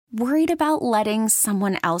Worried about letting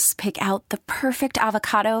someone else pick out the perfect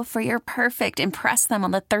avocado for your perfect impress them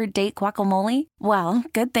on the third date guacamole? Well,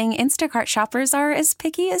 good thing Instacart shoppers are as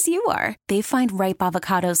picky as you are. They find ripe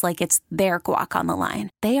avocados like it's their guac on the line.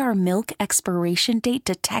 They are milk expiration date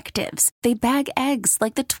detectives. They bag eggs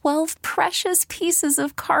like the 12 precious pieces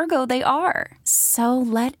of cargo they are. So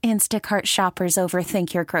let Instacart shoppers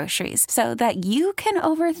overthink your groceries so that you can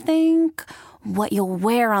overthink what you'll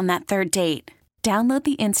wear on that third date. Download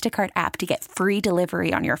the Instacart app to get free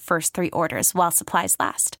delivery on your first 3 orders while supplies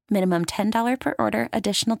last. Minimum $10 per order.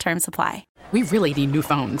 Additional terms apply. We really need new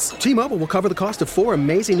phones. T-Mobile will cover the cost of 4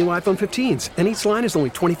 amazing new iPhone 15s, and each line is only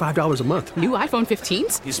 $25 a month. New iPhone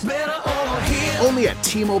 15s? It's better over here. Only at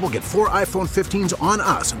T-Mobile, get 4 iPhone 15s on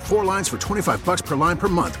us and 4 lines for $25 per line per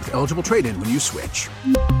month with eligible trade-in when you switch.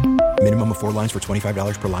 Minimum of 4 lines for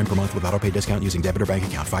 $25 per line per month with autopay discount using debit or bank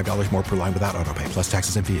account. $5 more per line without autopay, plus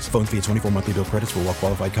taxes and fees. Phone fee at 24 monthly bill credits for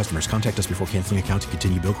well-qualified customers. Contact us before canceling account to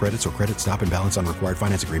continue bill credits or credit stop and balance on required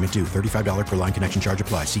finance agreement due. $35 per line connection charge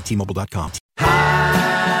applies. See T-Mobile.com.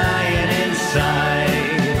 High and inside,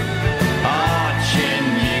 chin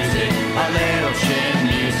music, a little chin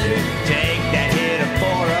music. Take that hitter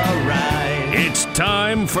for a ride. It's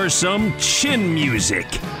time for some chin music.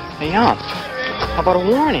 Hey, Aunt, how about a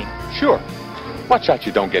warning? Sure. Watch out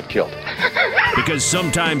you don't get killed. Because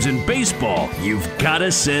sometimes in baseball, you've got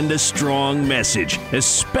to send a strong message,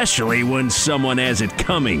 especially when someone has it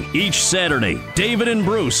coming. Each Saturday, David and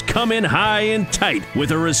Bruce come in high and tight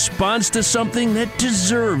with a response to something that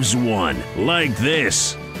deserves one, like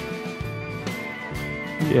this.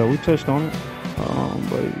 Yeah, we touched on it,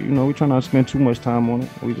 but we try not to spend too much time on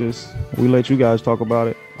it. We let you guys talk about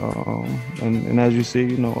it, and as you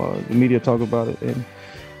see, the media talk about it.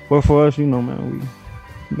 But for us, man,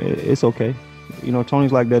 it's okay.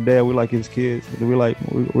 Tony's like that dad. We like his kids. We like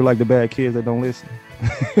the bad kids that don't listen.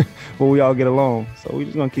 But we all get along. So we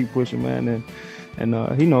just gonna keep pushing, man.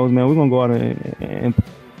 And he knows, man. We're gonna go out and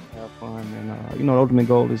have fun. And the ultimate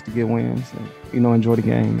goal is to get wins and enjoy the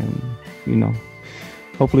game. And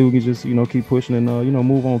hopefully we can just keep pushing and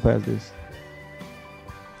move on past this.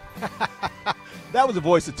 That was the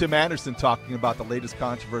voice of Tim Anderson talking about the latest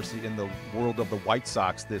controversy in the world of the White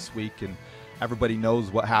Sox this week. And everybody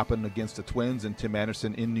knows what happened against the Twins. And Tim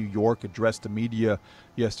Anderson in New York addressed the media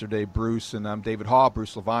yesterday. Bruce, and I'm David Haugh,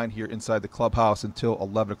 Bruce Levine here inside the clubhouse until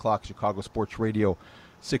 11 o'clock, Chicago Sports Radio,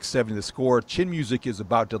 670 The Score. Chin music is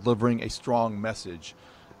about delivering a strong message.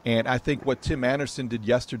 And I think what Tim Anderson did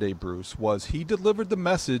yesterday, Bruce, was he delivered the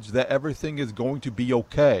message that everything is going to be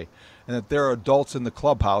okay and that there are adults in the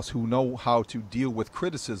clubhouse who know how to deal with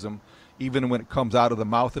criticism even when it comes out of the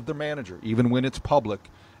mouth of their manager, even when it's public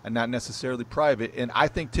and not necessarily private. And I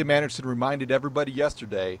think Tim Anderson reminded everybody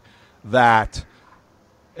yesterday that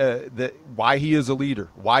why he is a leader,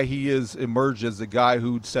 why he is emerged as the guy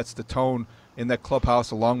who sets the tone in that clubhouse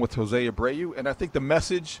along with Jose Abreu. And I think the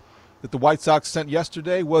message that the White Sox sent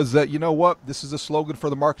yesterday was that, this is a slogan for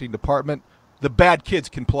the marketing department. The bad kids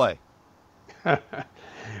can play.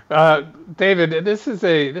 David, this is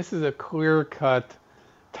a clear-cut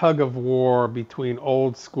tug of war between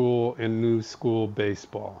old school and new school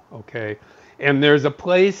baseball, okay? And there's a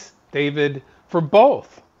place, David, for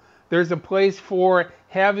both. There's a place for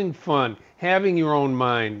having fun, having your own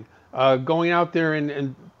mind, going out there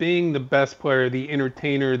and being the best player, the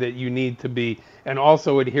entertainer that you need to be, and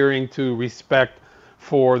also adhering to respect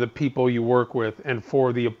for the people you work with and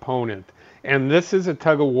for the opponent. And this is a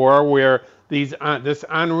tug of war where this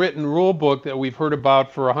unwritten rule book that we've heard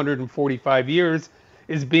about for 145 years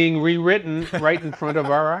is being rewritten right in front of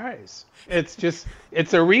our eyes.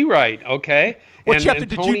 It's a rewrite, okay? What chapter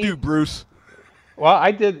did you do, Bruce? Well, I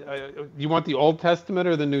did. You want the Old Testament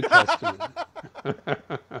or the New Testament?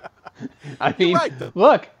 I mean,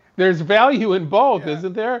 look, there's value in both,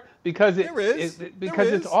 isn't there? Because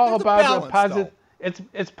it's all about a positive.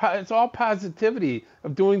 It's all positivity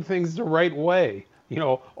of doing things the right way.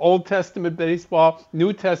 Old Testament baseball,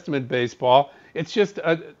 New Testament baseball. It's just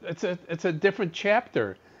it's a different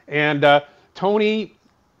chapter. And Tony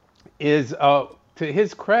is, to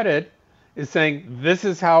his credit, is saying this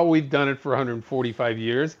is how we've done it for 145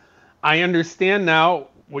 years. I understand now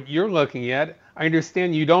what you're looking at. I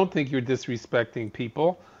understand you don't think you're disrespecting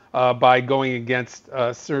people by going against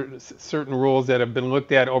certain rules that have been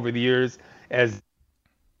looked at over the years as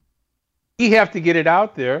you have to get it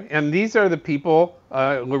out there. And these are the people,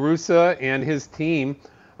 La Russa and his team,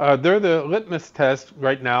 they're the litmus test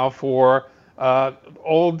right now for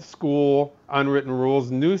old school unwritten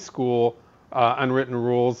rules, new school unwritten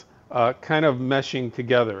rules kind of meshing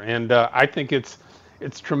together. And I think it's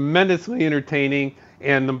It's tremendously entertaining.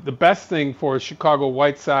 And the best thing for Chicago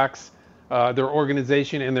White Sox, their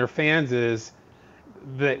organization and their fans is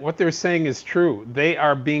that what they're saying is true. They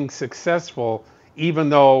are being successful, even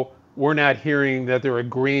though we're not hearing that they're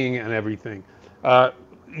agreeing on everything.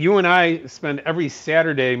 You and I spend every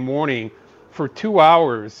Saturday morning for 2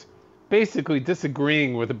 hours basically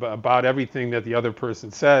disagreeing about everything that the other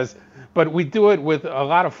person says, but we do it with a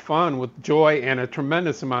lot of fun, with joy, and a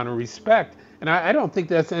tremendous amount of respect. And I don't think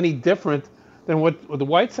that's any different than what the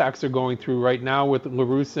White Sox are going through right now with La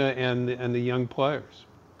Russa and the young players.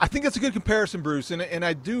 I think that's a good comparison, Bruce, and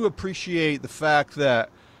I do appreciate the fact that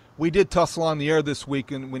we did tussle on the air this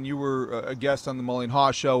week, and when you were a guest on the Mully and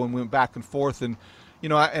Haw show, and we went back and forth, and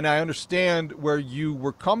I understand where you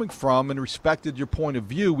were coming from and respected your point of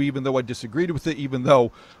view, even though I disagreed with it, even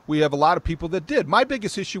though we have a lot of people that did. My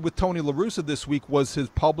biggest issue with Tony La Russa this week was his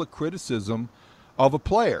public criticism of a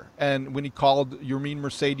player, and when he called Yermin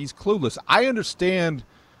Mercedes clueless. I understand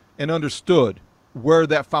and understood where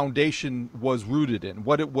that foundation was rooted in,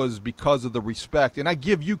 what it was because of the respect, and I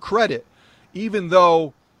give you credit, even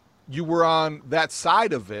though you were on that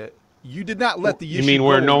side of it. You did not let the issue go away. You mean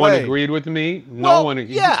where no one agreed with me? No one.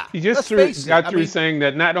 Yeah. He just got through saying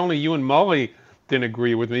that not only you and Mully didn't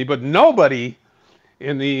agree with me, but nobody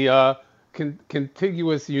in the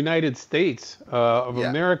contiguous United States of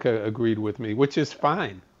America agreed with me, which is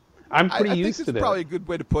fine. I'm pretty used to that. I think it's probably a good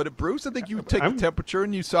way to put it, Bruce. I think you take the temperature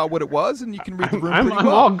and you saw what it was, and you can read the room pretty well. I'm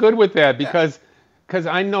all good with that because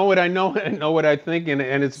I know what I know and I know what I think, and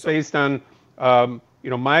it's based on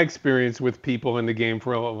my experience with people in the game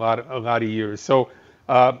for a lot of years. So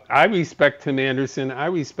I respect Tim Anderson. I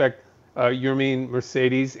respect Yermin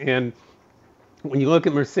Mercedes. And when you look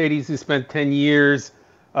at Mercedes, who spent 10 years,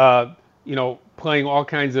 playing all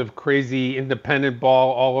kinds of crazy independent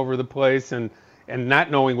ball all over the place and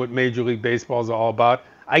not knowing what Major League Baseball is all about,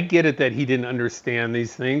 I get it that he didn't understand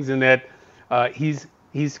these things and that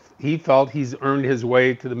he felt he's earned his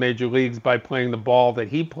way to the major leagues by playing the ball that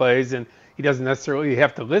he plays, and he doesn't necessarily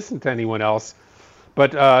have to listen to anyone else.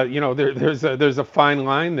 But there's a fine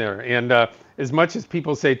line there. And as much as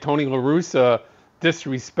people say Tony La Russa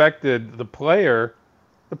disrespected the player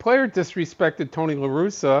disrespected Tony La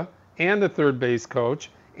Russa and the third base coach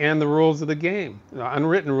and the rules of the game,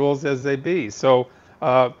 unwritten rules as they be. So,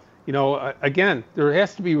 again, there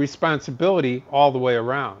has to be responsibility all the way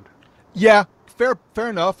around. Yeah, fair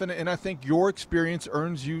enough. And I think your experience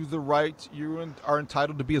earns you the right. You are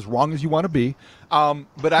entitled to be as wrong as you want to be.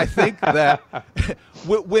 But I think that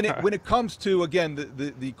when it comes to, again,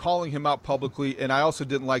 the calling him out publicly, and I also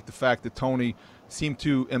didn't like the fact that Tony seemed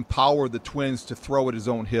to empower the Twins to throw at his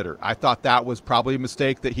own hitter. I thought that was probably a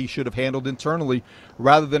mistake that he should have handled internally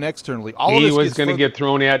rather than externally. He was going to get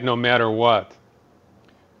thrown at no matter what.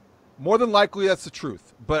 More than likely, that's the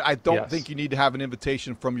truth. But I don't think you need to have an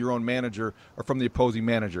invitation from your own manager or from the opposing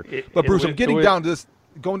manager. But Bruce, I'm going down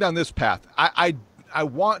this path. I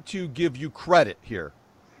want to give you credit here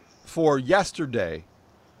for yesterday,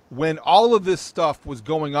 when all of this stuff was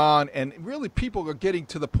going on, and really people are getting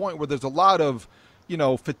to the point where there's a lot of,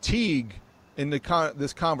 fatigue in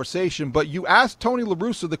this conversation. But you asked Tony La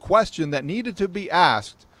Russa the question that needed to be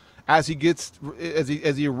asked as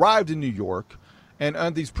he arrived in New York, and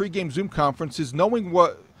on these pregame Zoom conferences, knowing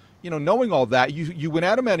all that, you went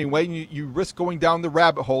at him anyway, and you risked going down the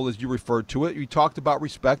rabbit hole, as you referred to it. You talked about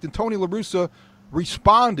respect, and Tony La Russa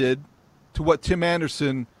responded to what Tim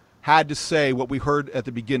Anderson had to say, what we heard at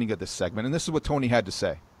the beginning of this segment. And this is what Tony had to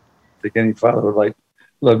say. I think any father would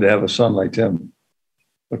love to have a son like Tim,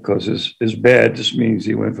 because his bad just means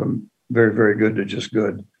he went from very, very good to just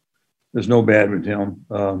good. There's no bad with him.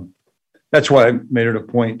 That's why I made it a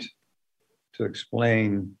point to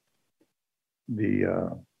explain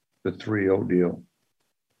the 3-0 deal.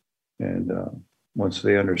 And once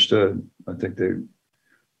they understood, I think they,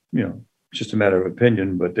 it's just a matter of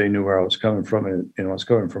opinion, but they knew where I was coming from, and I was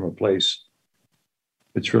coming from a place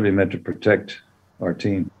that's really meant to protect our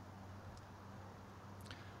team.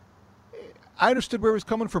 I understood where he was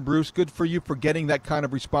coming from, Bruce. Good for you for getting that kind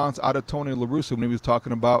of response out of Tony La Russa when he was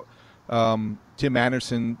talking about Tim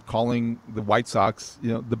Anderson calling the White Sox,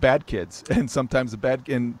 the bad kids, and sometimes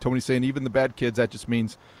and Tony saying even the bad kids. That just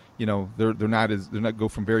means, they're not go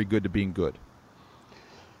from very good to being good.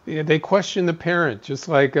 Yeah, they question the parent, just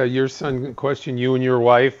like your son questioned you and your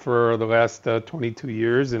wife for the last 22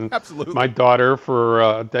 years, and Absolutely. My daughter for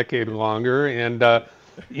a decade longer. And,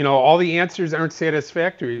 all the answers aren't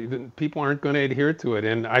satisfactory. People aren't going to adhere to it.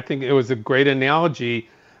 And I think it was a great analogy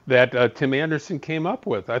that Tim Anderson came up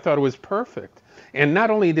with. I thought it was perfect. And not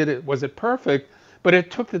only was it perfect, but it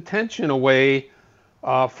took the tension away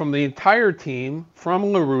from the entire team,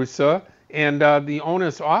 from La Russa, and the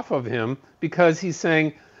onus off of him, because he's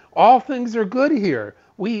saying all things are good here.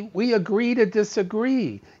 We agree to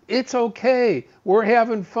disagree. It's okay. We're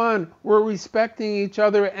having fun. We're respecting each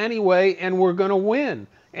other anyway, and we're going to win.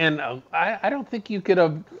 And I don't think you could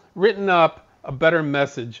have written up a better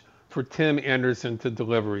message for Tim Anderson to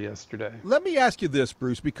deliver yesterday. Let me ask you this,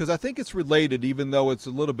 Bruce, because I think it's related, even though it's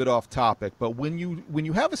a little bit off topic. But when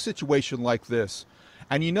you have a situation like this,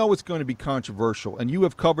 and you know it's going to be controversial, and you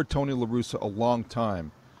have covered Tony La Russa a long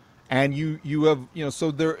time, and you have,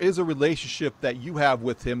 so there is a relationship that you have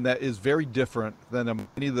with him that is very different than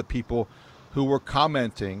many of the people who were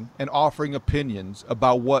commenting and offering opinions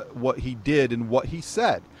about what he did and what he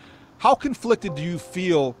said. How conflicted do you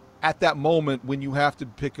feel at that moment when you have to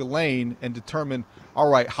pick a lane and determine, all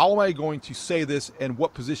right, how am I going to say this and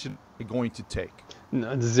what position am I going to take?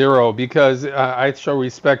 Zero, because I show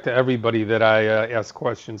respect to everybody that I ask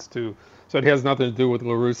questions to. So it has nothing to do with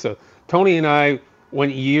La Russa. Tony and I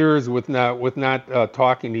went years with not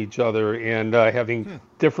talking to each other and having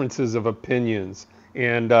differences of opinions.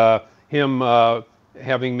 And him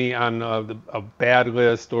having me on a bad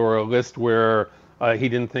list or a list where he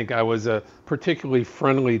didn't think I was particularly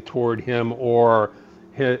friendly toward him or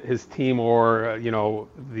his team or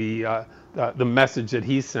the message that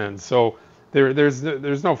he sends. So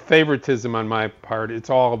there's no favoritism on my part. It's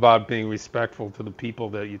all about being respectful to the people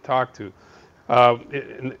that you talk to.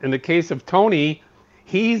 In the case of Tony,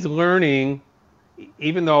 he's learning,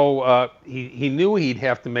 even though he knew he'd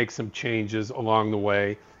have to make some changes along the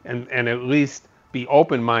way and at least be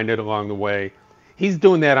open-minded along the way. He's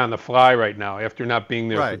doing that on the fly right now after not being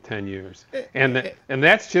there for 10 years. And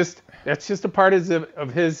that's just a part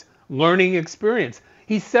of his learning experience.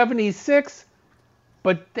 He's 76,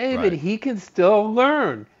 but David, he can still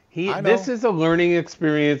learn. This is a learning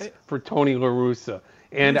experience for Tony La Russa.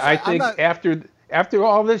 And I think after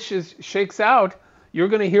all this shakes out, you're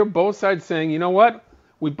going to hear both sides saying, you know what?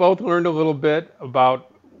 We both learned a little bit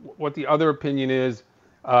about what the other opinion is.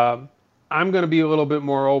 I'm going to be a little bit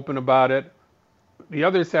more open about it. The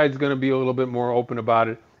other side's going to be a little bit more open about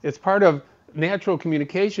it. It's part of natural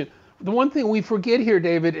communication. The one thing we forget here,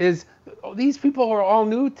 David, is these people are all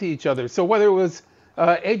new to each other. So whether it was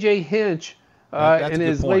A.J. Hinch in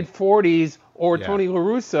his late 40s or Tony La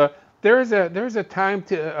Russa, there's a time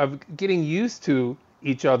of getting used to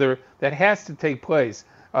each other that has to take place.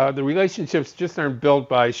 The relationships just aren't built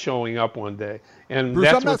by showing up one day, and Bruce,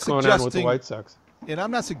 that's what's going on with the White Sox. And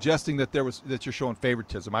I'm not suggesting that you're showing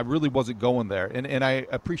favoritism. I really wasn't going there, and I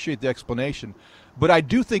appreciate the explanation. But I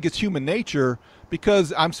do think it's human nature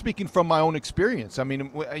because I'm speaking from my own experience. I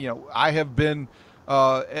mean, I have been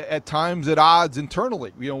at times at odds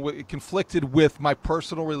internally, conflicted with my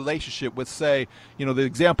personal relationship with, say, the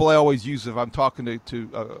example I always use if I'm talking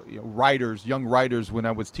to writers, young writers when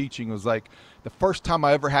I was teaching was like the first time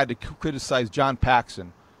I ever had to criticize John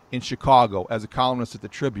Paxson in Chicago as a columnist at the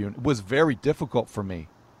Tribune was very difficult for me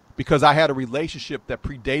because I had a relationship that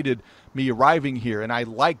predated me arriving here, and I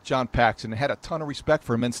liked John Paxson and had a ton of respect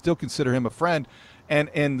for him and still consider him a friend,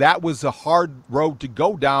 and that was a hard road to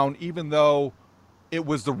go down, even though it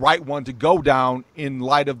was the right one to go down in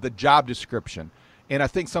light of the job description. And I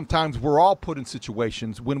think sometimes we're all put in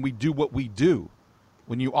situations when we do what we do,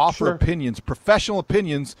 when you offer opinions, professional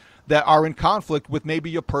opinions that are in conflict with maybe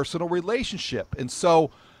your personal relationship. And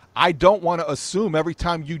so I don't want to assume every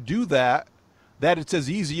time you do that it's as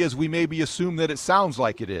easy as we maybe assume that it sounds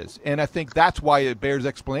like it is. And I think that's why it bears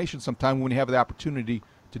explanation sometimes when you have the opportunity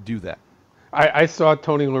to do that. I saw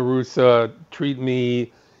Tony La Russa treat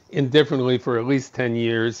me indifferently for at least 10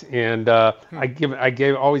 years, and I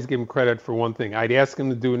always give him credit for one thing. I'd ask him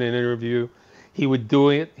to do an interview. He would do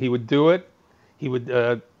it. He would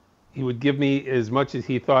give me as much as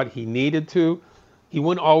he thought he needed to. He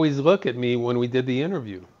wouldn't always look at me when we did the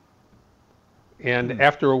interview. And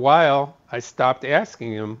after a while, I stopped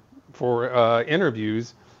asking him for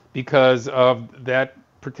interviews because of that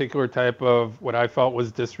particular type of what I felt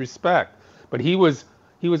was disrespect. But he was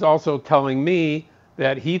also telling me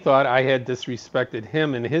that he thought I had disrespected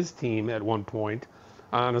him and his team at one point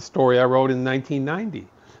on a story I wrote in 1990.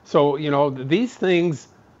 So, these things,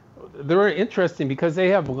 they're interesting because they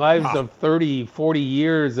have lives of 30, 40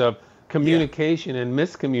 years of communication and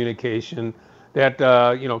miscommunication that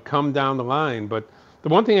come down the line. But the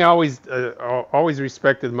one thing I always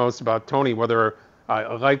respected most about Tony, whether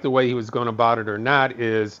I liked the way he was going about it or not,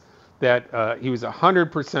 is that he was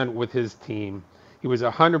 100% with his team. He was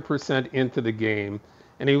 100% into the game,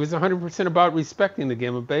 and he was 100% about respecting the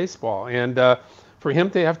game of baseball. And for him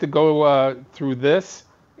to have to go through this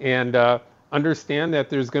and understand that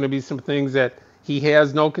there's going to be some things that he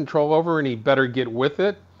has no control over, and he better get with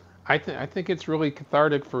it. I think it's really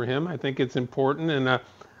cathartic for him. I think it's important, and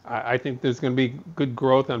I think there's going to be good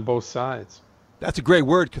growth on both sides. That's a great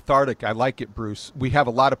word, cathartic. I like it, Bruce. We have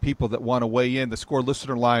a lot of people that want to weigh in. The Score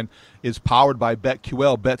listener line is powered by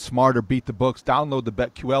BetQL. Bet smarter, beat the books. Download the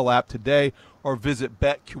BetQL app today or visit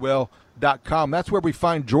BetQL.com. That's where we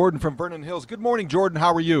find Jordan from Vernon Hills. Good morning, Jordan.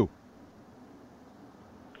 How are you?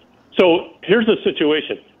 So here's the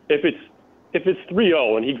situation. If it's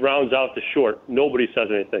 3-0 and he grounds out to short, nobody says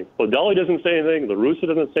anything. Lodelli doesn't say anything. La Russa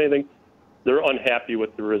doesn't say anything. They're unhappy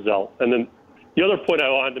with the result. And then the other point I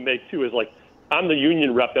wanted to make, too, is like, I'm the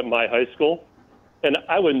union rep at my high school, and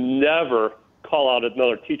I would never call out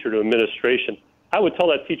another teacher to administration. I would tell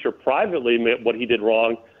that teacher privately what he did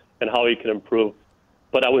wrong and how he could improve,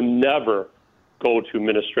 but I would never go to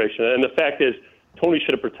administration. And the fact is, Tony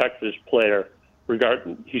should have protected his player.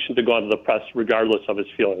 He shouldn't have gone to the press regardless of his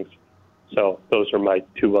feelings. So those are my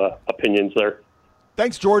two opinions there.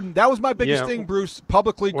 Thanks, Jordan. That was my biggest thing, Bruce,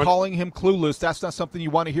 publicly calling him clueless. That's not something you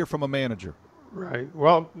want to hear from a manager. Right.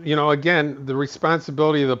 Well, again, the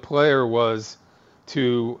responsibility of the player was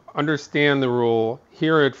to understand the rule,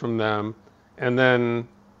 hear it from them, and then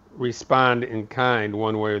respond in kind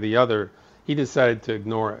one way or the other. He decided to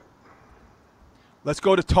ignore it. Let's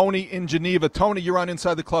go to Tony in Geneva. Tony, you're on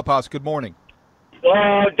Inside the Clubhouse. Good morning.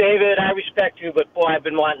 Oh, David, I respect you, but boy, I've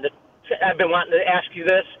been wanting to ask you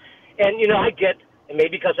this, and I get, and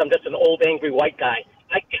maybe because I'm just an old angry white guy,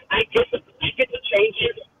 I get the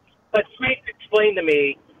changes. But please explain to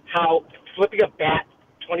me how flipping a bat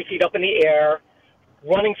 20 feet up in the air,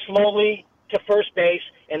 running slowly to first base,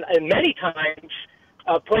 and many times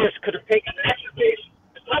players could have taken extra base.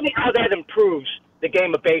 Tell me how that improves the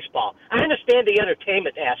game of baseball. I understand the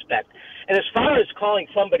entertainment aspect. And as far as calling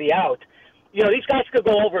somebody out, these guys could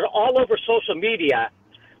go all over social media,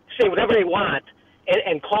 say whatever they want,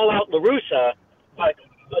 and call out La Russa, but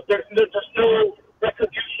there's no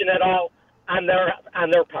retribution at all on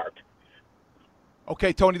their part.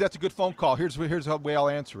 Okay, Tony, that's a good phone call. Here's the way I'll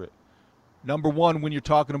answer it. Number one, when you're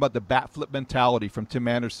talking about the bat flip mentality from Tim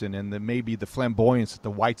Anderson and maybe the flamboyance that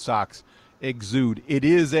the White Sox exude, it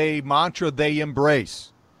is a mantra they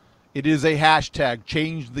embrace. It is a hashtag,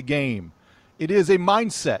 change the game. It is a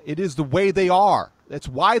mindset. It is the way they are. That's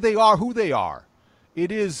why they are who they are.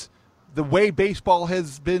 It is the way baseball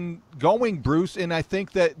has been going, Bruce, and I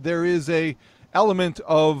think that there is a element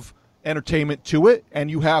of entertainment to it, and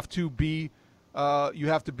you have to be, I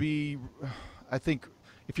think,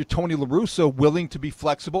 if you're Tony La Russa, willing to be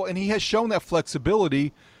flexible, and he has shown that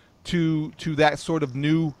flexibility to that sort of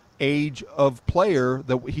new age of player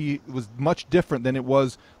that he was much different than it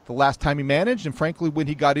was the last time he managed, and frankly, when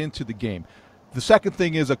he got into the game. The second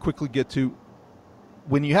thing is I quickly get to,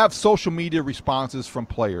 when you have social media responses from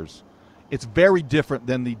players, it's very different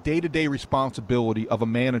than the day-to-day responsibility of a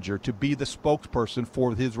manager to be the spokesperson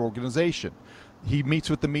for his organization. He meets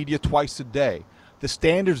with the media twice a day. The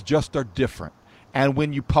standards just are different. And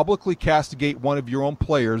when you publicly castigate one of your own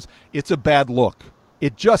players, it's a bad look.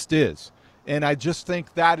 It just is. And I just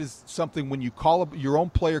think that is something, when you call your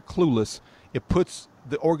own player clueless, it puts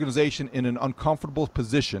the organization in an uncomfortable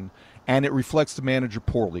position, and it reflects the manager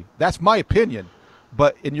poorly. That's my opinion,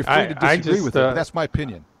 and you're free to disagree with it, but that's my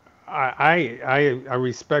opinion. I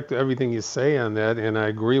respect everything you say on that, and I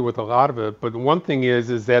agree with a lot of it. But one thing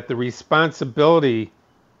is that the responsibility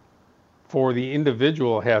for the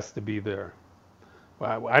individual has to be there.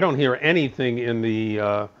 I don't hear anything in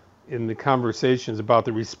the conversations about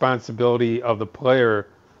the responsibility of the player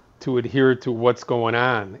to adhere to what's going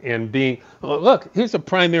on and being. Look, here's a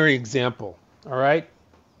primary example. All right,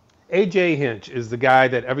 A.J. Hinch is the guy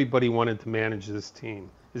that everybody wanted to manage this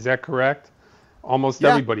team. Is that correct? Almost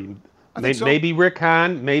everybody. So. Maybe Rick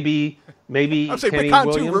Hahn, maybe Kenny Rick Hahn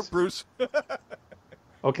Williams. Too, Bruce.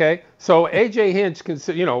 Okay, so A.J. Hinch,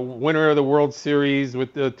 winner of the World Series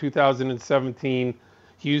with the 2017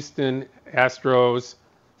 Houston Astros,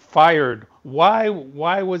 fired. Why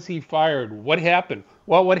was he fired? What happened?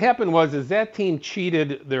 Well, what happened was that team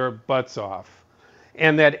cheated their butts off,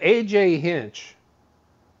 and that A.J. Hinch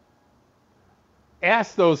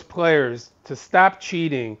asked those players to stop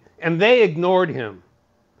cheating, and they ignored him.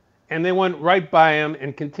 And they went right by him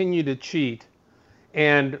and continued to cheat.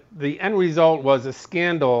 And the end result was a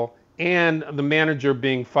scandal and the manager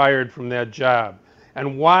being fired from that job.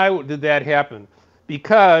 And why did that happen?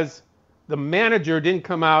 Because the manager didn't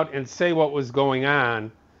come out and say what was going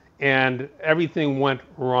on, and everything went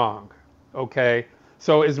wrong. Okay?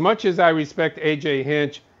 So as much as I respect A.J.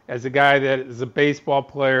 Hinch as a guy that is a baseball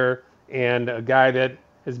player and a guy that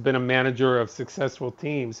has been a manager of successful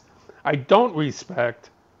teams, I don't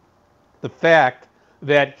respect the fact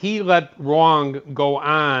that he let wrong go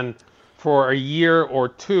on for a year or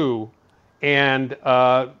two, and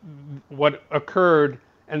what occurred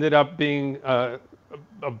ended up being a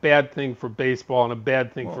bad thing for baseball and a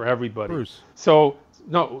bad thing for everybody. Bruce. So,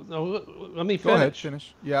 no, let me finish. Go ahead,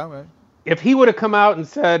 finish. Yeah, right. If he would have come out and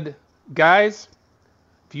said, guys,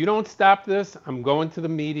 if you don't stop this, I'm going to the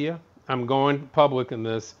media, I'm going public in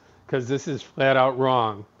this, because this is flat out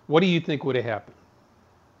wrong, what do you think would have happened?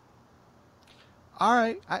 All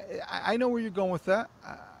right. I know where you're going with that.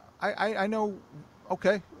 I know.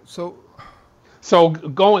 Okay. So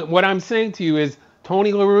what I'm saying to you is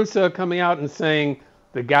Tony La Russa coming out and saying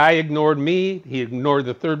the guy ignored me, he ignored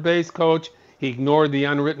the third base coach, he ignored the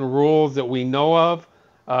unwritten rules that we know of.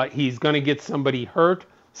 He's going to get somebody hurt,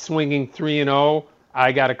 swinging 3-0.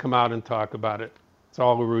 I got to come out and talk about it. That's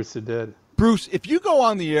all La Russa did. Bruce, if you go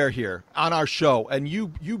on the air here on our show and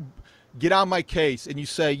you get on my case and you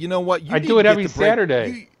say, you know what, I do it every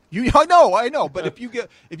Saturday. I know. But if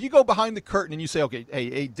you go behind the curtain and you say, okay,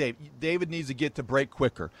 hey, David needs to get to break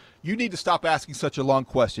quicker. You need to stop asking such a long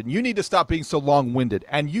question. You need to stop being so long-winded.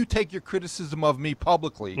 And you take your criticism of me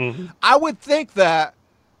publicly. Mm-hmm. I would think that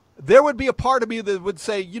there would be a part of me that would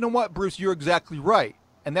say, you know what, Bruce, you're exactly right.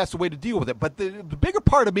 And that's the way to deal with it. But the bigger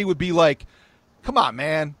part of me would be like, come on,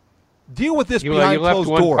 man. Deal with this behind closed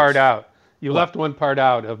doors. You left one part out. You left one part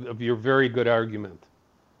out of your very good argument.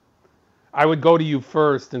 I would go to you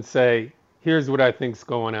first and say, here's what I think's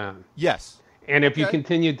going on. Yes. And if you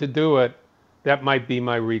continue to do it, that might be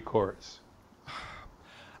my recourse.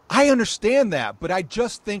 I understand that, but I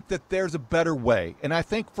just think that there's a better way. And I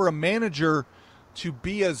think for a manager to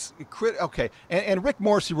be as okay, and Rick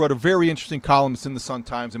Morrissey wrote a very interesting column. It's in the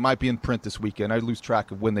Sun-Times. It might be in print this weekend. I lose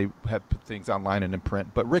track of when they have put things online and in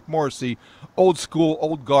print. But Rick Morrissey, old school,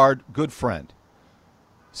 old guard, good friend,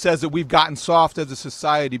 says that we've gotten soft as a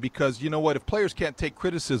society because, you know what, if players can't take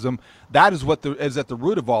criticism, that is what is at the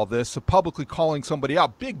root of all this. So publicly calling somebody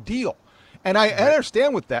out, big deal. And I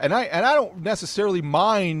understand with that. And I don't necessarily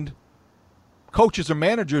mind coaches or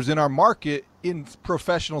managers in our market in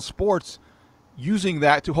professional sports using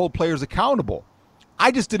that to hold players accountable. I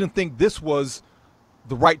just didn't think this was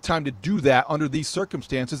the right time to do that under these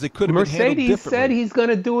circumstances. It could have been handled differently. Mercedes said he's going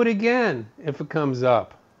to do it again if it comes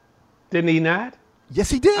up. Didn't he not? Yes,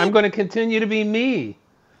 he did. I'm going to continue to be me.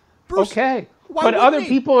 Bruce, okay. But other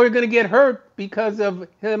people are going to get hurt because of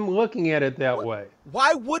him looking at it that way.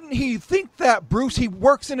 Why wouldn't he think that, Bruce? He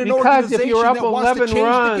works in an organization that wants to change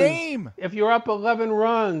the game. If you're up 11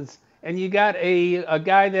 runs and you got a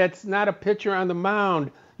guy that's not a pitcher on the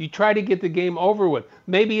mound, you try to get the game over with.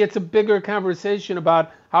 Maybe it's a bigger conversation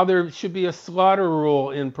about how there should be a slaughter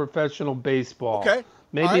rule in professional baseball. Okay.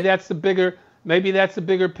 Maybe that's the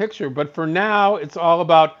bigger picture. But for now, it's all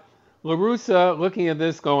about La Russa looking at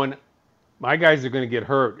this going, my guys are going to get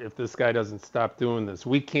hurt if this guy doesn't stop doing this.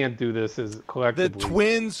 We can't do this as collectively. The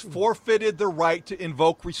Twins forfeited the right to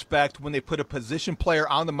invoke respect when they put a position player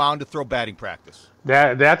on the mound to throw batting practice.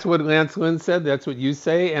 That's what Lance Lynn said. That's what you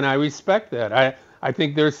say, and I respect that. I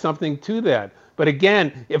think there's something to that. But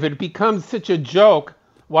again, if it becomes such a joke,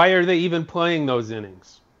 why are they even playing those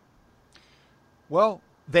innings? Well,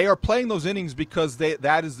 they are playing those innings because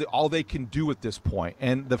that is all they can do at this point.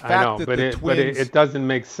 And the fact that the Twins... But it doesn't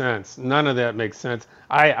make sense. None of that makes sense.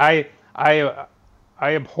 I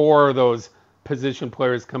abhor those position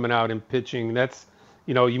players coming out and pitching. That's,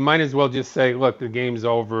 you might as well just say, look, the game's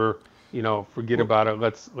over. Forget about it.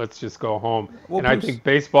 Let's just go home. Well, Bruce, I think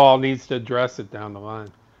baseball needs to address it down the line.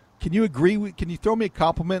 Can you agree? Can you throw me a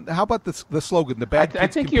compliment? How about the slogan, the bad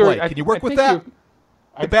kids can play? Can you work with that?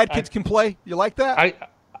 The bad kids can play? You like that?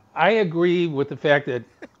 I agree with the fact that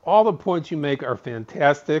all the points you make are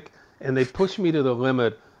fantastic, and they push me to the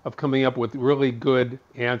limit of coming up with really good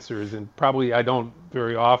answers, and probably I don't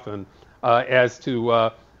very often, as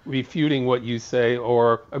to refuting what you say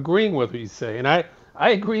or agreeing with what you say. And I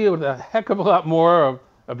agree with a heck of a lot more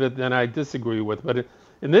of it than I disagree with. But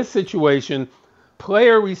in this situation,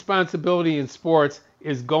 player responsibility in sports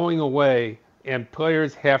is going away, and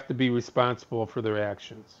players have to be responsible for their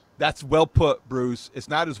actions. That's well put, Bruce. It's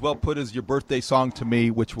not as well put as your birthday song to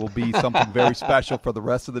me, which will be something very special for the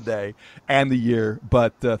rest of the day and the year.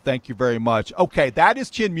 But thank you very much. Okay, that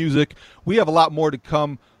is Chin Music. We have a lot more to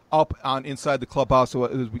come up on Inside the Clubhouse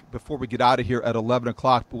before we get out of here at 11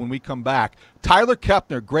 o'clock. But when we come back, Tyler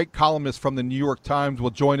Kepner, great columnist from the New York Times,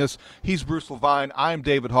 will join us. He's Bruce Levine. I'm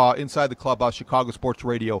David Haugh. Inside the Clubhouse, Chicago Sports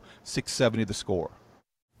Radio, 670 The Score.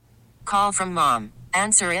 Call from mom.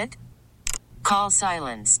 Answer it. Call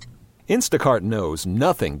silenced. Instacart knows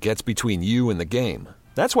nothing gets between you and the game.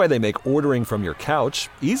 That's why they make ordering from your couch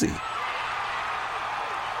easy.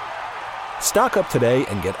 Stock up today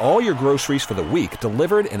and get all your groceries for the week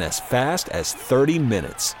delivered in as fast as 30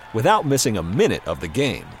 minutes without missing a minute of the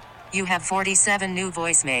game. You have 47 new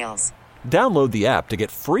voicemails. Download the app to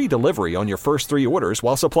get free delivery on your first 3 orders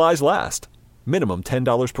while supplies last. Minimum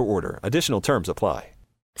 $10 per order. Additional terms apply.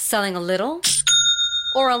 Selling a little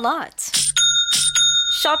or a lot?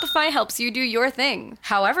 Shopify helps you do your thing,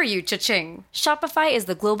 however you cha-ching. Shopify is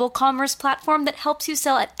the global commerce platform that helps you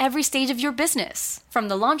sell at every stage of your business. From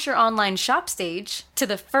the launch your online shop stage, to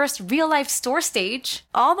the first real-life store stage,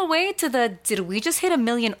 all the way to the did we just hit 1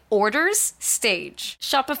 million orders stage.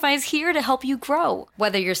 Shopify is here to help you grow.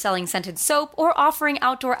 Whether you're selling scented soap or offering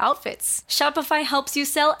outdoor outfits, Shopify helps you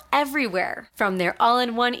sell everywhere. From their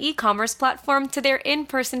all-in-one e-commerce platform to their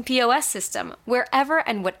in-person POS system, wherever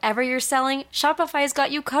and whatever you're selling, Shopify's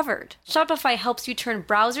got you covered. Shopify helps you turn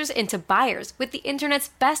browsers into buyers with the internet's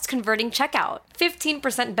best converting checkout.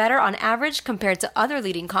 15% better on average compared to other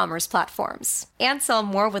leading commerce platforms. And sell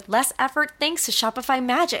more with less effort thanks to Shopify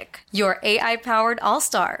Magic, your AI-powered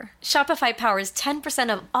all-star. Shopify powers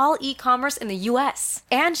 10% of all e-commerce in the U.S.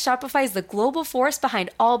 And Shopify is the global force behind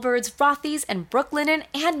Allbirds, Rothy's, and Brooklinen,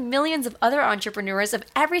 and millions of other entrepreneurs of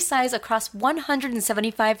every size across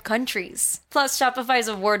 175 countries. Plus, Shopify's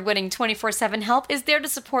award-winning 24/7 help is there to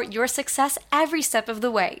support your success every step of the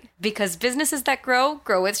way. Because businesses that grow,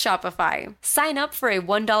 grow with Shopify. Sign up for a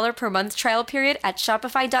 $1 per month trial period at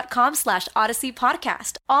shopify.com/Odyssey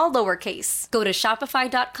Podcast, all lowercase. Go to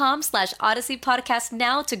shopify.com/Odyssey Podcast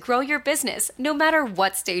now to grow your business, no matter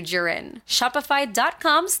what stage you're in.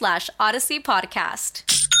 Shopify.com/Odyssey Podcast.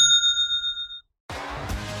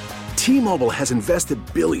 T-Mobile has invested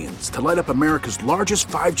billions to light up America's largest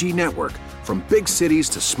 5G network, from big cities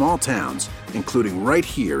to small towns, including right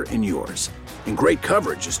here in yours. And great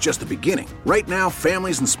coverage is just the beginning. Right now,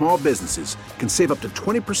 families and small businesses can save up to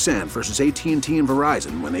 20% versus AT&T and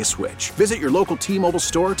Verizon when they switch. Visit your local T-Mobile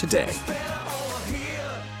store today.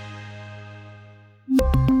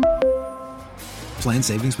 Plan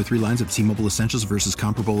savings with 3 lines of T-Mobile Essentials versus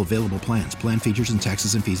comparable available plans. Plan features and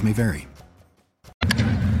taxes and fees may vary.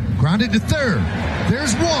 Grounded to third.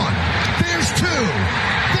 There's 1. There's 2.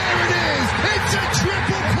 There it is. It's a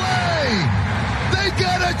triple play. They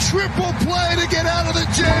got a triple play to get out of the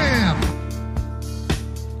jam.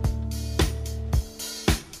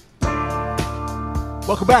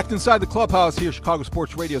 Welcome back to Inside the Clubhouse here, Chicago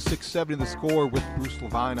Sports Radio 670 The Score with Bruce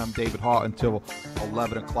Levine. I'm David Haugh until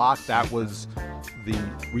 11 o'clock. That was the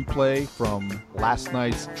replay from last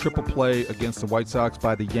night's triple play against the White Sox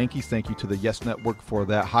by the Yankees. Thank you to the Yes Network for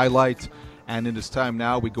that highlight. And it is time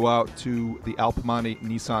now we go out to the Al Piemonte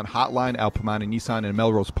Nissan hotline, Al Piemonte Nissan in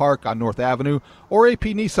Melrose Park on North Avenue, or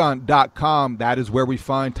apnissan.com. That is where we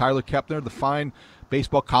find Tyler Kepner, the fine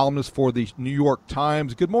baseball columnist for the New York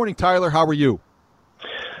Times. Good morning, Tyler. How are you?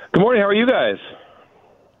 Good morning. How are you guys?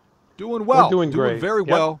 Doing well. We're doing great. Very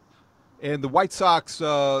well. And the White Sox,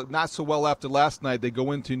 not so well after last night. They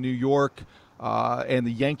go into New York, and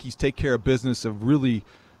the Yankees take care of business, of really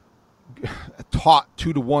taut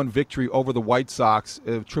 2-1 victory over the White Sox.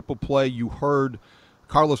 Triple play, you heard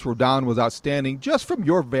Carlos Rodon was outstanding. Just from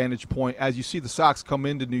your vantage point, as you see the Sox come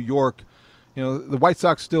into New York, you know, the White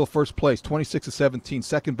Sox still first place, 26-17,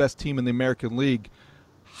 second best team in the American League.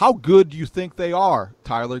 How good do you think they are,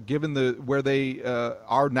 Tyler, given where they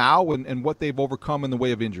are now and what they've overcome in the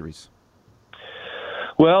way of injuries?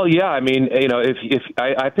 Well, yeah, I mean, you know, if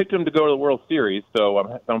I picked them to go to the World Series, so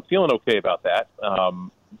I'm feeling okay about that.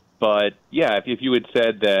 But yeah, if you had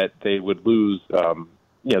said that they would lose,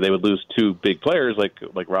 they would lose 2 big players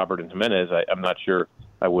like Robert and Jimenez, I'm not sure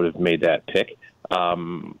I would have made that pick.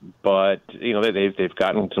 But you know, they've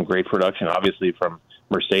gotten some great production, obviously from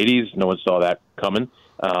Mercedes. No one saw that coming.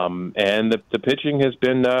 And the pitching has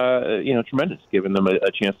been, tremendous, giving them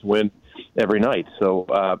a chance to win every night. So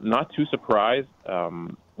not too surprised,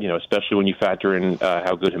 especially when you factor in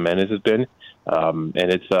how good Jimenez has been. And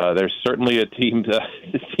it's there's certainly a team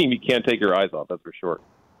you can't take your eyes off, that's for sure.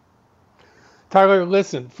 Tyler,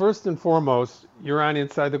 listen, first and foremost, you're on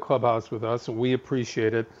Inside the Clubhouse with us, and we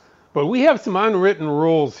appreciate it. But we have some unwritten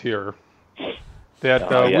rules here that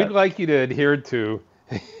we'd like you to adhere to.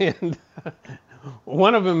 And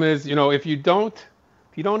one of them is, if you don't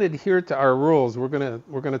adhere to our rules, we're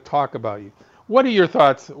gonna talk about you. What are your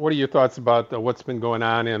thoughts? What are your thoughts about what's been going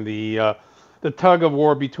on and the tug of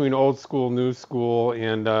war between old school, new school,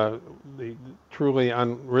 and the truly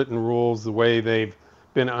unwritten rules, the way they've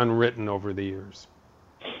been unwritten over the years?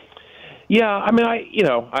 Yeah, I mean,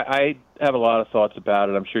 I have a lot of thoughts about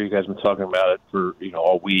it. I'm sure you guys have been talking about it for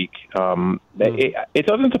all week. It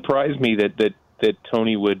doesn't surprise me that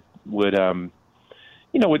Tony would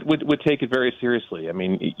would take it very seriously. I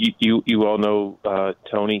mean, you all know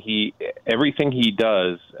Tony. Everything he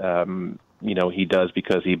does, he does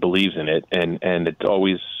because he believes in it, and it's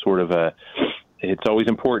always it's always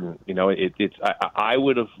important. I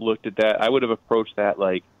would have looked at that. I would have approached that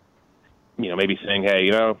like, maybe saying,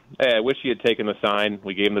 hey, I wish he had taken the sign.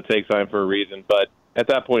 We gave him the take sign for a reason, but at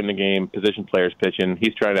that point in the game, position player's pitching.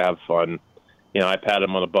 He's trying to have fun. I patted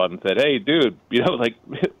him on the butt and said, hey, dude,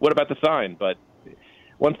 what about the sign? But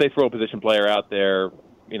once they throw a position player out there,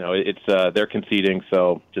 it's they're conceding,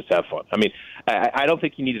 so just have fun. I mean, I don't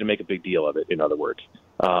think you needed to make a big deal of it, in other words.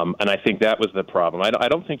 And I think that was the problem. I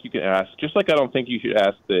don't think you can ask, just like I don't think you should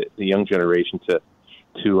ask the young generation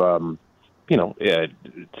to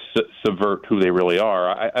subvert who they really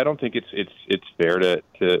are. I don't think it's fair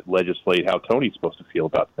to legislate how Tony's supposed to feel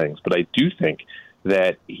about things. But I do think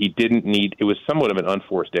that he didn't need, it was somewhat of an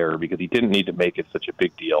unforced error because he didn't need to make it such a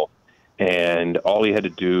big deal. And all he had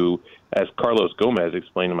to do, as Carlos Gomez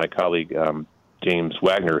explained to my colleague James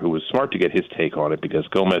Wagner, who was smart to get his take on it, because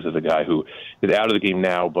Gomez is a guy who is out of the game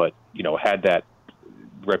now, but had that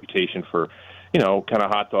reputation for kind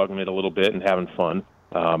of hot dogging it a little bit and having fun.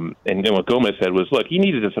 And what Gomez said was, look, he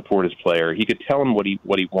needed to support his player. He could tell him what he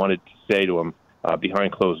wanted to say to him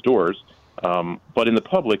behind closed doors. But in the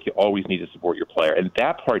public, you always need to support your player. And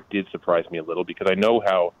that part did surprise me a little because I know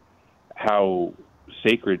how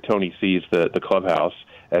sacred Tony sees the clubhouse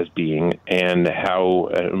as being, and how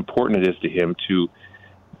important it is to him to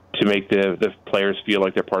make the players feel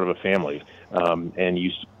like they're part of a family. And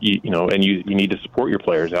you need to support your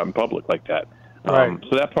players out in public like that. Right.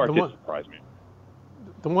 So that part did surprise me.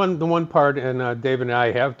 The one part, and David and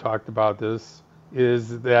I have talked about this,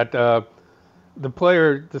 is that the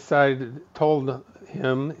player told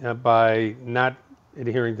him by not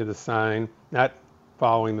adhering to the sign, not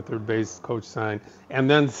following the third base coach sign, and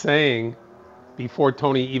then saying, before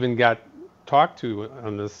Tony even got talked to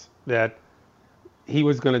on this, that he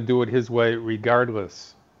was going to do it his way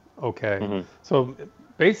regardless. Okay. Mm-hmm. So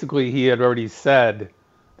basically he had already said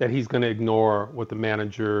that he's going to ignore what the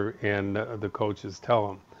manager and the coaches tell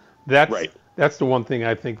him. That's the one thing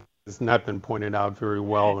I think has not been pointed out very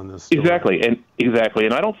well in this story. Exactly.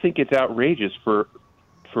 And I don't think it's outrageous for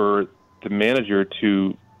the manager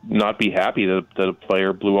to not be happy that a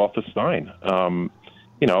player blew off the sign.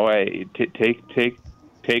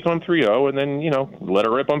 Take on 3-0 and then let it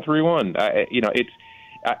rip on 3-1. I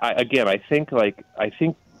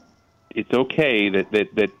think it's okay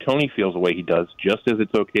that Tony feels the way he does, just as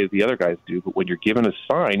it's okay as the other guys do. But when you're given a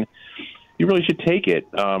sign, you really should take it.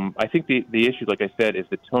 I think the issue, like I said, is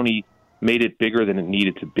that Tony made it bigger than it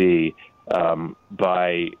needed to be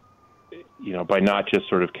by not just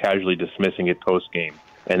sort of casually dismissing it post game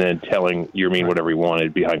and then telling Yermin whatever he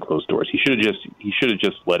wanted behind closed doors. He should have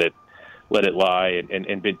just let it lie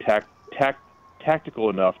and been tactical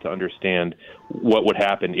enough to understand what would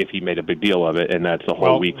happen if he made a big deal of it, and that's a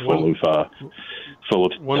whole week full of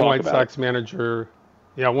one talk White about Sox manager.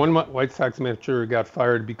 Yeah, one White Sox manager got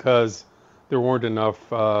fired because there weren't enough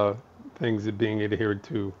things being adhered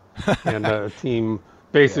to, and the team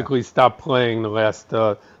basically stopped playing the last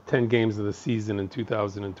 10 games of the season in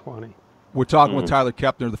 2020. We're talking with Tyler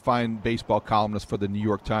Kepner, the fine baseball columnist for the New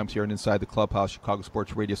York Times here on Inside the Clubhouse, Chicago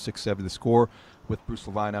Sports Radio 670 The Score. With Bruce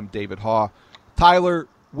Levine, I'm David Haugh. Tyler,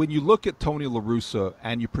 when you look at Tony La Russa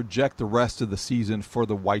and you project the rest of the season for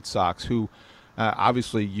the White Sox, who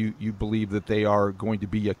obviously you believe that they are going to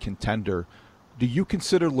be a contender, do you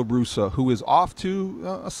consider La Russa, who is off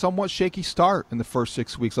to a somewhat shaky start in the first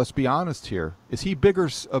 6 weeks, let's be honest here, is he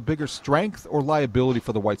a bigger strength or liability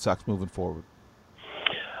for the White Sox moving forward?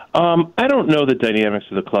 I don't know the dynamics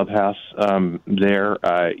of the clubhouse there.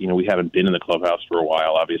 We haven't been in the clubhouse for a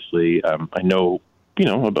while, obviously. I know,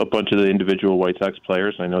 a bunch of the individual White Sox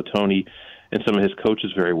players. I know Tony and some of his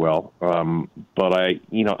coaches very well. But I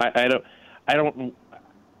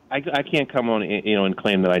can't come on, and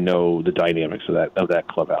claim that I know the dynamics of that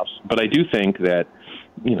clubhouse. But I do think that,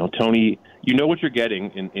 Tony, what you're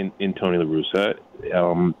getting in Tony La Russa.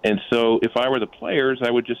 And so if I were the players,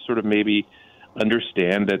 I would just sort of maybe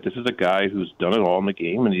understand that this is a guy who's done it all in the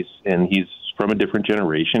game, and he's from a different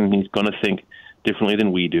generation, and he's going to think differently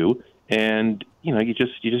than we do. And you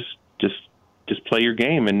just play your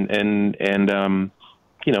game and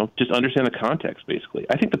just understand the context. Basically,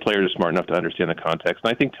 I think the players are smart enough to understand the context,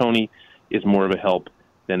 and I think Tony is more of a help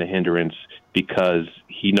than a hindrance because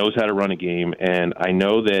he knows how to run a game. And I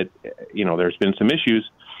know that there's been some issues,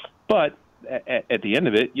 but at the end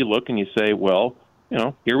of it, you look and you say, well,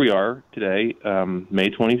 here we are today, May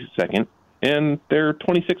 22nd, and they're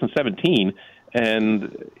 26-17,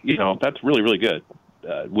 and that's really, really good.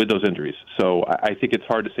 with those injuries. So I think it's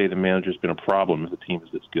hard to say the manager's been a problem if the team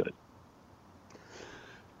is this good.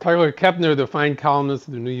 Tyler Kepner, the fine columnist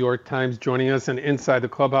of the New York Times, joining us on Inside the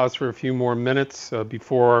Clubhouse for a few more minutes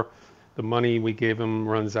before the money we gave him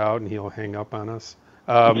runs out and he'll hang up on us.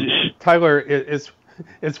 Tyler,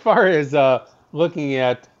 as far as looking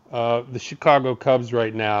at the Chicago Cubs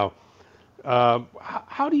right now,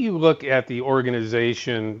 how do you look at the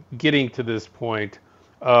organization getting to this point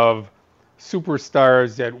of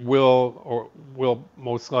superstars that will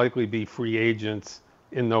most likely be free agents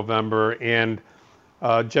in November, and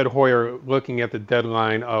Jed Hoyer looking at the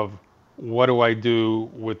deadline of what do I do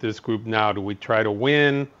with this group now? Do we try to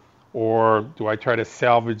win, or do I try to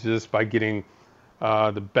salvage this by getting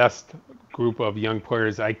the best group of young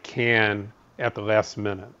players I can at the last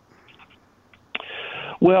minute?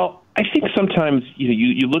 Well, I think sometimes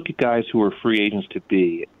you look at guys who are free agents to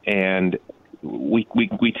be, and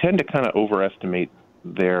we tend to kind of overestimate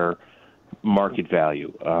their market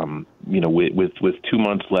value. With 2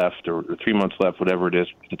 months left or 3 months left, whatever it is,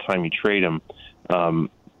 the time you trade them,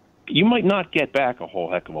 you might not get back a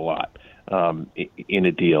whole heck of a lot in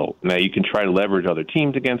a deal. Now, you can try to leverage other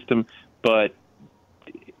teams against them, but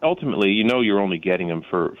ultimately, you're only getting them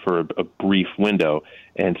for a brief window,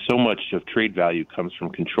 and so much of trade value comes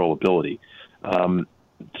from controllability.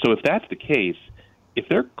 So if that's the case, if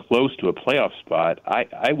they're close to a playoff spot,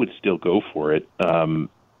 I would still go for it.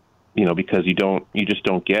 Because you just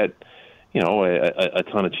don't get, a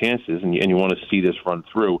ton of chances, and you want to see this run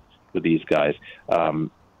through with these guys. And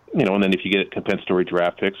then if you get compensatory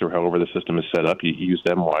draft picks or however the system is set up, you use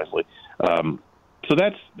them wisely. So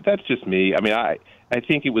that's just me. I mean, I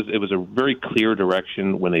think it was a very clear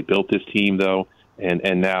direction when they built this team, though,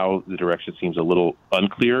 and now the direction seems a little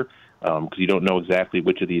unclear because you don't know exactly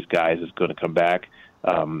which of these guys is going to come back.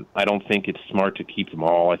 I don't think it's smart to keep them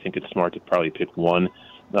all. I think it's smart to probably pick one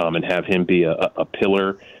and have him be a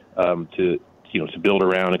pillar to build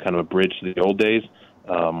around and kind of a bridge to the old days.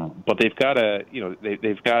 But they've got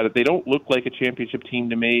they don't look like a championship team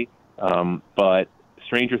to me. But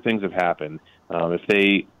stranger things have happened. If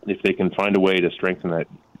they can find a way to strengthen that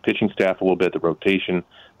pitching staff a little bit, the rotation,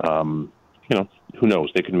 who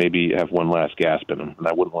knows? They could maybe have one last gasp in them, and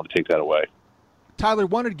I wouldn't want to take that away. Tyler,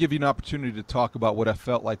 wanted to give you an opportunity to talk about what I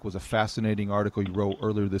felt like was a fascinating article you wrote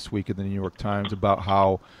earlier this week in the New York Times about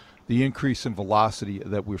how the increase in velocity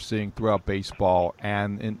that we're seeing throughout baseball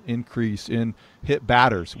and an increase in hit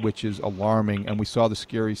batters, which is alarming. And we saw the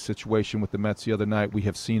scary situation with the Mets the other night. We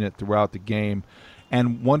have seen it throughout the game,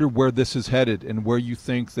 and wonder where this is headed and where you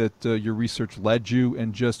think that your research led you,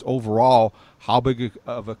 and just overall how big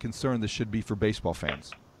of a concern this should be for baseball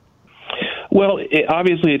fans. Well,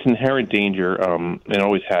 obviously it's inherent danger, and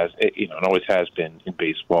always has been in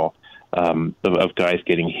baseball, of guys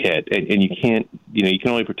getting hit, and you can't, you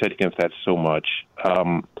can only protect against that so much.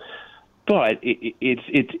 But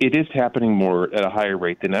it is happening more at a higher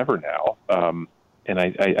rate than ever now, and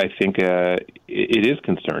I think it is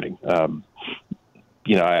concerning. I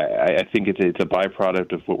think it's a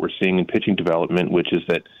byproduct of what we're seeing in pitching development, which is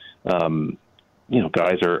that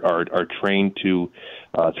guys are trained to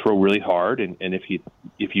throw really hard, and if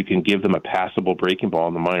you can give them a passable breaking ball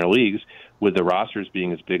in the minor leagues, with the rosters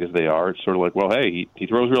being as big as they are, it's sort of like, well, hey, he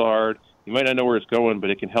throws real hard. You might not know where it's going, but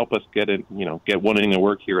it can help us get one inning of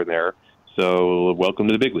work here and there. So welcome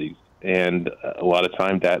to the big leagues. And a lot of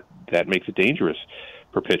time that makes it dangerous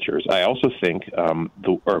for pitchers. I also think,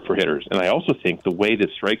 or for hitters, and I also think the way that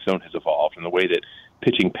strike zone has evolved and the way that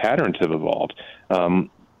pitching patterns have evolved,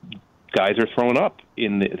 guys are throwing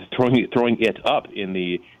it up in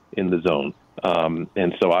the zone,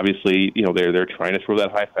 and so obviously they're trying to throw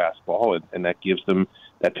that high fastball, and that gives them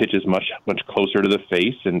that pitch is much closer to the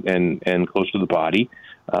face and closer to the body.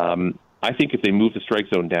 I think if they move the strike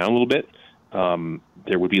zone down a little bit,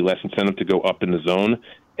 there would be less incentive to go up in the zone,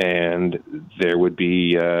 and there would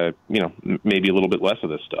be maybe a little bit less of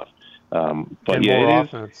this stuff. But and yeah, more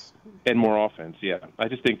offense. And more offense, yeah. I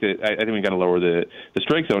just think that I think we got to lower the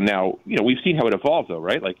strike zone. Now, we've seen how it evolves, though,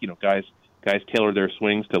 right? Like, guys tailor their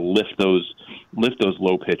swings to lift those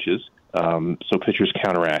low pitches, so pitchers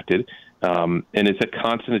counteracted, and it's a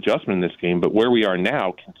constant adjustment in this game. But where we are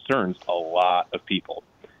now concerns a lot of people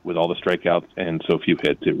with all the strikeouts and so few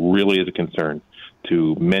hits. It really is a concern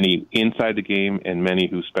to many inside the game and many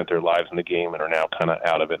who spent their lives in the game and are now kind of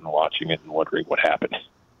out of it and watching it and wondering what happened.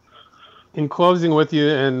 In closing with you,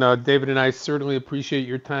 and David and I certainly appreciate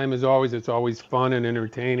your time as always. It's always fun and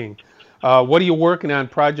entertaining. What are you working on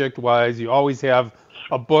project-wise? You always have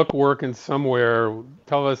a book working somewhere.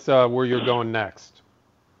 Tell us where you're going next.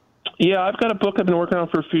 Yeah, I've got a book I've been working on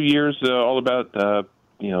for a few years, all about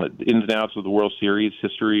ins and outs of the World Series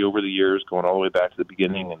history over the years, going all the way back to the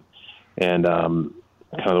beginning, and kind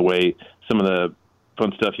of the way some of the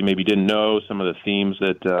fun stuff you maybe didn't know, some of the themes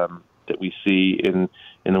that we see in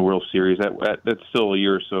the World Series. That's still a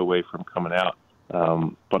year or so away from coming out,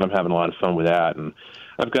 but I'm having a lot of fun with that. And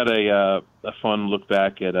I've got a fun look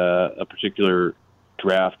back at a particular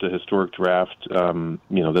draft, a historic draft, that I'm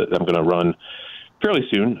going to run fairly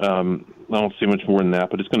soon. I won't say much more than that,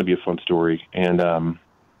 but it's going to be a fun story. And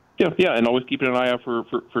and always keeping an eye out for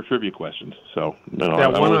trivia questions. So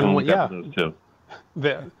that one-on-one, too.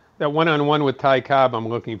 That one-on-one with Ty Cobb, I'm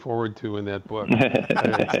looking forward to in that book.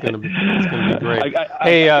 It's going to be great. I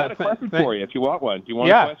got a question for you if you want one. Do you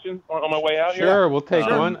want a question on my way out here? Sure, we'll take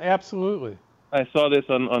one. Absolutely. I saw this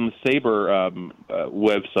on the SABR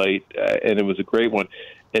website, and it was a great one.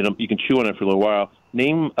 And you can chew on it for a little while.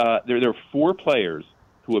 Name there are 4 players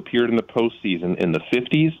who appeared in the postseason in the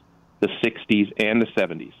 50s, the 60s, and the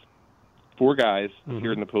 70s. 4 guys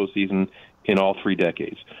appeared in the postseason in all 3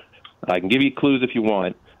 decades. I can give you clues if you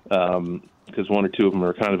want, because 1 or 2 of them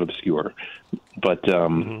are kind of obscure. But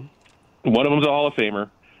one of them's a Hall of Famer,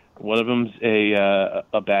 one of them's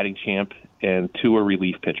a batting champ, and 2 are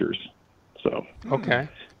relief pitchers. So okay.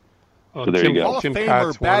 So there you go. Hall of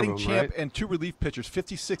Famer, batting champ, and 2 relief pitchers,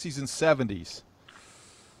 50s, 60s, and 70s.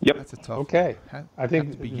 Yep. That's a tough Okay. I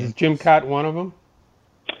think is Jim Cott one of them?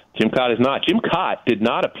 Jim Cott is not. Jim Cott did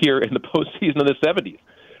not appear in the postseason of the 70s.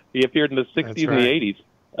 He appeared in the 60s and the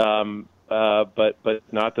 80s, but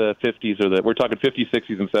not the 50s we're talking 50s,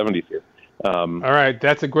 60s, and 70s here. All right,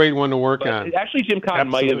 that's a great one to work on. Actually, Jim Cott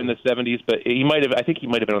might have in the 70s, but he might have. I think he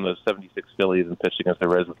might have been on the 76 Phillies and pitched against the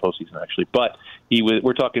Reds in the postseason. Actually, but he was.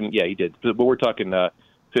 We're talking. Yeah, he did. But we're talking 50s,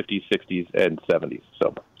 60s, and 70s.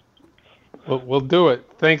 So. We'll do it.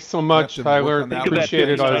 Thanks so much, Tyler. Appreciate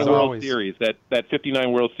it as always. Series, that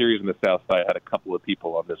 59 World Series in the South Side had a couple of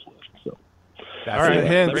people on this list. So. That's all right.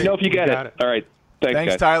 Let me know if you get it. All right.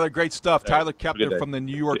 Thanks, Tyler. Great stuff. Tyler Kepner from the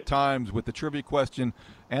New York Times with the trivia question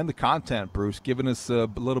and the content, Bruce, giving us a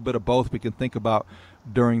little bit of both we can think about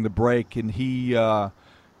during the break. And he's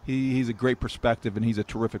a great perspective, and he's a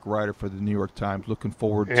terrific writer for the New York Times. Looking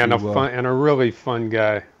forward to a really fun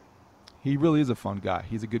guy. He really is a fun guy.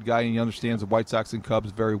 He's a good guy, and he understands the White Sox and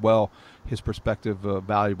Cubs very well. His perspective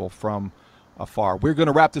valuable from afar. We're going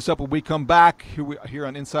to wrap this up when we come back here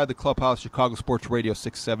on Inside the Clubhouse, Chicago Sports Radio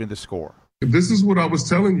 670 The Score. This is what I was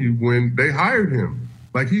telling you when they hired him.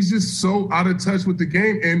 Like, he's just so out of touch with the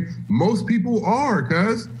game, and most people are,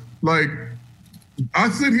 cuz. Like, I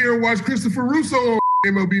sit here and watch Christopher Russo on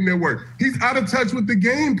MLB Network. He's out of touch with the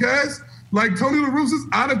game, cuz. Like, Tony La Russa's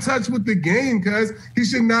out of touch with the game, cuz. He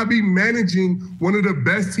should not be managing one of the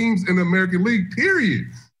best teams in the American League, period.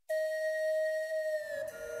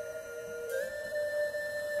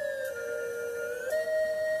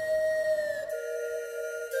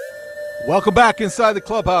 Welcome back inside the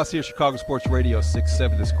clubhouse here, Chicago Sports Radio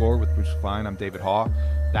 670 The Score with Bruce Fine. I'm David Haugh.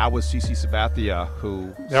 That was CC Sabathia,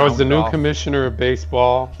 who that was the new commissioner of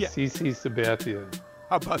baseball, CC Sabathia.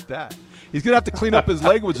 How about that? He's gonna have to clean up his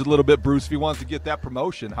language a little bit, Bruce, if he wants to get that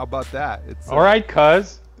promotion. How about that? It's all right,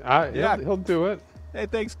 cuz. He'll do it. Hey,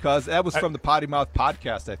 thanks, cuz. That was from the Potty Mouth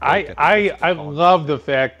podcast. I love the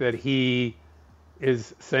fact that he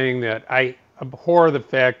is saying that. I abhor the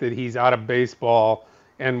fact that he's out of baseball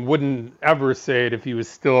and wouldn't ever say it if he was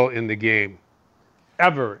still in the game.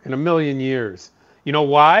 Ever in a million years. You know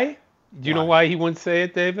why? Do you know why he wouldn't say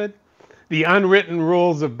it, David? The unwritten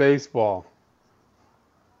rules of baseball.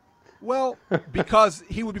 Well, because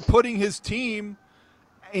he would be putting his team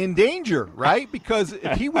in danger, right? Because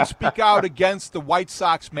if he would speak out against the White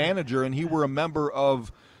Sox manager and he were a member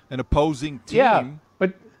of an opposing team. Yeah,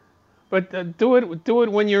 but do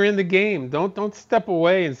it when you're in the game. Don't step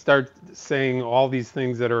away and start saying all these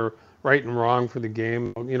things that are right and wrong for the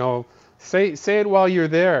game. You know, say it while you're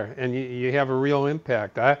there, and you have a real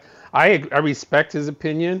impact. I respect his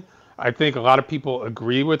opinion. I think a lot of people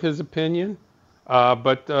agree with his opinion,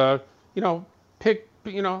 but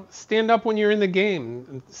stand up when you're in the game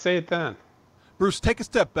and say it then. Bruce, take a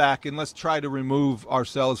step back and let's try to remove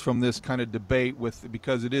ourselves from this kind of debate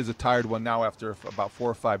because it is a tired one now after about 4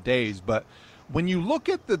 or 5 days. But when you look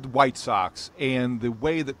at the White Sox and the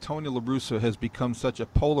way that Tony La Russa has become such a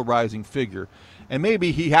polarizing figure, and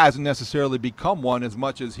maybe he hasn't necessarily become one as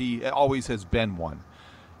much as he always has been one.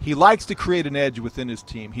 He likes to create an edge within his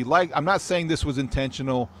team. I'm not saying this was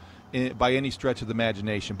intentional by any stretch of the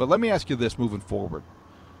imagination, but let me ask you this moving forward.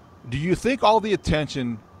 Do you think all the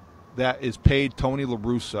attention that is paid Tony La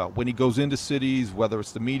Russa when he goes into cities, whether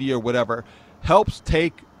it's the media or whatever, helps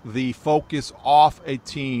take the focus off a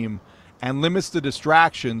team and limits the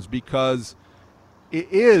distractions? Because it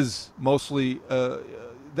is mostly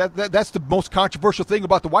that's the most controversial thing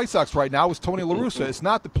about the White Sox right now is Tony La Russa. It's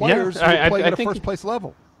not the players who are playing at a first-place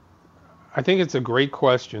level. I think it's a great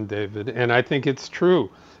question, David, and I think it's true.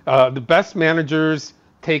 The best managers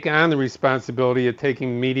take on the responsibility of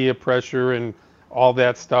taking media pressure and all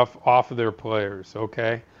that stuff off of their players,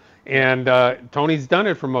 okay? And Tony's done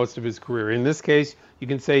it for most of his career. In this case, you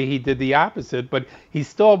can say he did the opposite, but he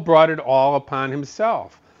still brought it all upon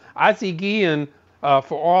himself. Ozzie Guillen,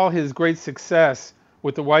 for all his great success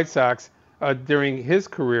with the White Sox during his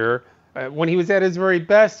career, when he was at his very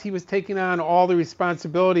best, he was taking on all the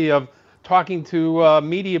responsibility of talking to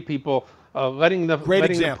media people, letting the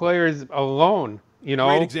players alone, you know,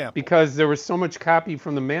 Great example. because there was so much copy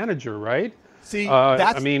from the manager, right? See,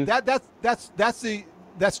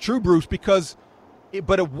 that's true, Bruce, because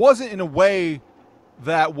but it wasn't in a way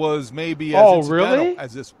that was maybe as incidental really?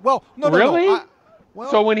 as this. Well, no, really? No.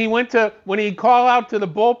 So when he'd call out to the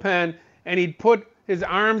bullpen and he'd put his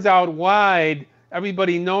arms out wide,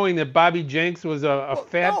 everybody knowing that Bobby Jenks was a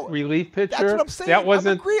relief pitcher. That's what I'm saying.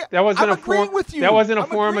 That wasn't a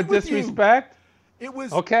form of disrespect. It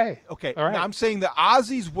was okay. All right. Now, I'm saying that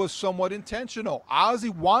Ozzie's was somewhat intentional. Ozzie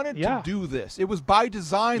wanted to do this. It was by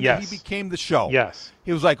design that he became the show. Yes.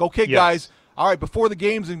 He was like, okay, guys, all right, before the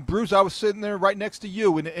games, and Bruce, I was sitting there right next to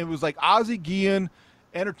you, and it was like Ozzie Guillen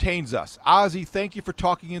entertains us. Ozzie, thank you for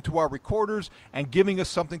talking into our recorders and giving us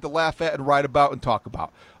something to laugh at and write about and talk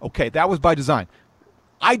about. Okay, that was by design.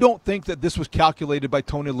 I don't think that this was calculated by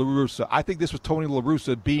Tony La Russa. I think this was Tony La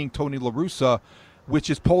Russa being Tony La Russa, which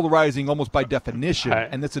is polarizing almost by definition,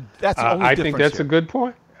 and that's the only difference. I think that's a good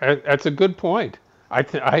point. That's a good point. I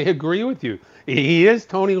agree with you. He is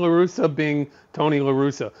Tony La Russa being Tony La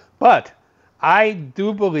Russa, but I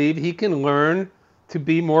do believe he can learn to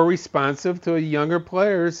be more responsive to younger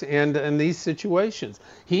players and in these situations.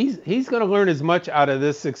 He's going to learn as much out of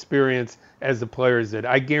this experience as the players did.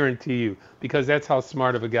 I guarantee you, because that's how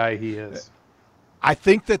smart of a guy he is. I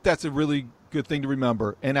think that that's a really good thing to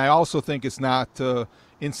remember, and I also think it's not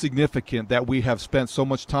insignificant that we have spent so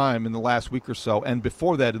much time in the last week or so, and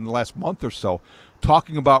before that in the last month or so,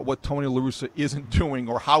 talking about what Tony La Russa isn't doing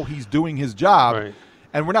or how he's doing his job. Right.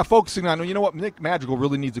 And we're not focusing on, you know what, Nick Madrigal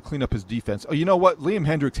really needs to clean up his defense. Oh, you know what, Liam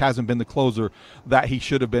Hendricks hasn't been the closer that he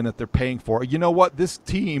should have been that they're paying for. You know what, this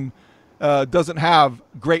team doesn't have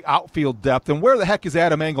great outfield depth. And where the heck is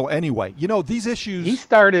Adam Engel anyway? You know, these issues. He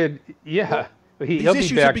started, these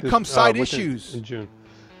issues have become side issues. In June.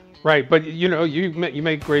 Right, but you know, you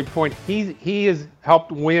make a great point. He has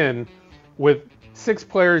helped win with 6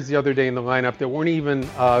 players the other day in the lineup that weren't even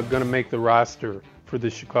going to make the roster for the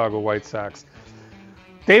Chicago White Sox.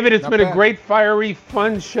 David, it's been a great, fiery,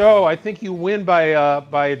 fun show. I think you win by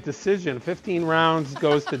a decision. 15 rounds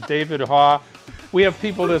goes to David Haugh. We have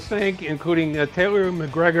people to thank, including Taylor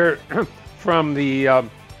McGregor from the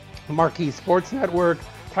Marquee Sports Network,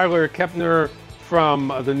 Tyler Kepner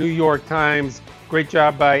from the New York Times. Great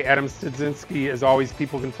job by Adam Studzinski. As always,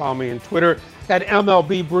 people can follow me on Twitter at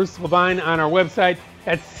MLB Bruce Levine, on our website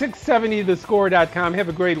at 670thescore.com. Have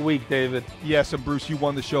a great week, David. Yes, and Bruce, you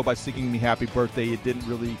won the show by singing me happy birthday. It didn't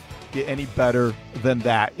really get any better than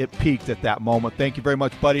that. It peaked at that moment. Thank you very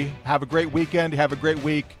much, buddy. Have a great weekend. Have a great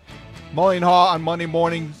week. Mully and Haugh on Monday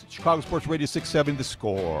mornings, Chicago Sports Radio 670 The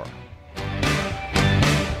Score.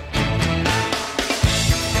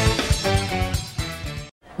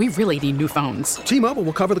 We really need new phones. T-Mobile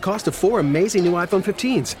will cover the cost of 4 amazing new iPhone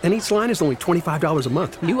 15s, and each line is only $25 a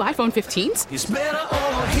month. New iPhone 15s? It's better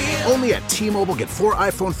over here. Only at T-Mobile, get 4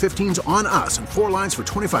 iPhone 15s on us and 4 lines for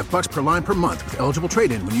 $25 per line per month with eligible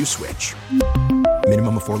trade-in when you switch.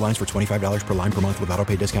 Minimum of 4 lines for $25 per line per month with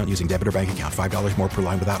autopay discount using debit or bank account. $5 more per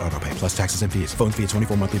line without autopay, plus taxes and fees. Phone fee at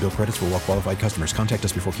 24 monthly bill credits for well-qualified customers. Contact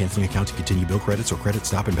us before canceling account to continue bill credits or credit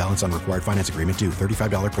stop and balance on required finance agreement due.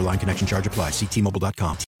 $35 per line connection charge applies. See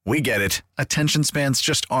T-Mobile.com. We get it. Attention spans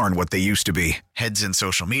just aren't what they used to be. Heads in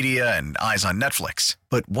social media and eyes on Netflix.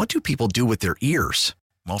 But what do people do with their ears?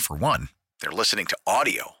 Well, for one, they're listening to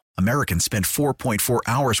audio. Americans spend 4.4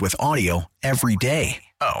 hours with audio every day.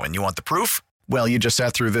 Oh, and you want the proof? Well, you just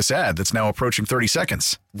sat through this ad that's now approaching 30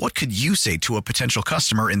 seconds. What could you say to a potential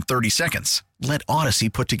customer in 30 seconds? Let Odyssey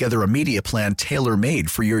put together a media plan tailor-made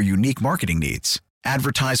for your unique marketing needs.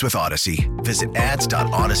 Advertise with Odyssey. Visit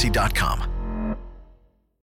ads.odyssey.com.